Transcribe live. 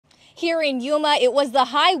Here in Yuma, it was the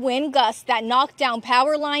high wind gusts that knocked down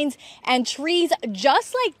power lines and trees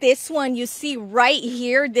just like this one you see right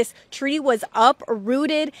here. This tree was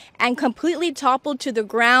uprooted and completely toppled to the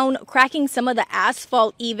ground, cracking some of the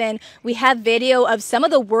asphalt even. We have video of some of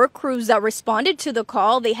the work crews that responded to the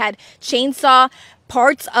call. They had chainsaw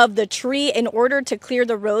parts of the tree in order to clear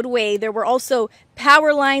the roadway. There were also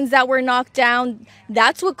power lines that were knocked down.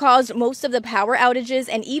 That's what caused most of the power outages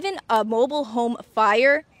and even a mobile home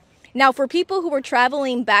fire. Now, for people who were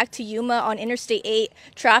traveling back to Yuma on Interstate 8,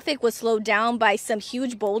 traffic was slowed down by some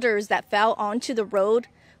huge boulders that fell onto the road.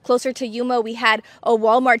 Closer to Yuma, we had a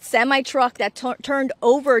Walmart semi-truck that turned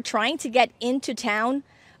over trying to get into town.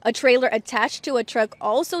 A trailer attached to a truck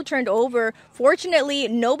also turned over. Fortunately,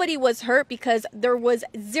 nobody was hurt because there was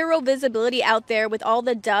zero visibility out there with all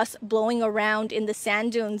the dust blowing around in the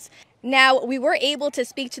sand dunes. Now, we were able to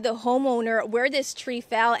speak to the homeowner where this tree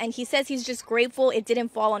fell, and he says he's just grateful it didn't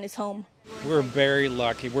fall on his home. We're very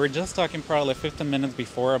lucky. We're just talking probably 15 minutes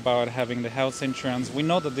before about having the house insurance. We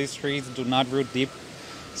know that these trees do not root deep,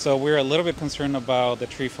 so we're a little bit concerned about the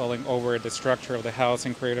tree falling over the structure of the house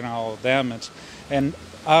and creating all the damage. And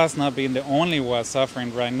us not being the only ones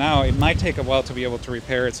suffering right now, it might take a while to be able to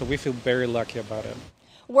repair it, so we feel very lucky about it.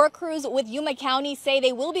 Work crews with Yuma County say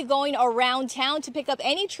they will be going around town to pick up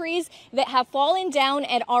any trees that have fallen down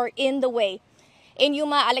and are in the way. In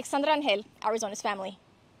Yuma, Alexandra Angel, Arizona's Family.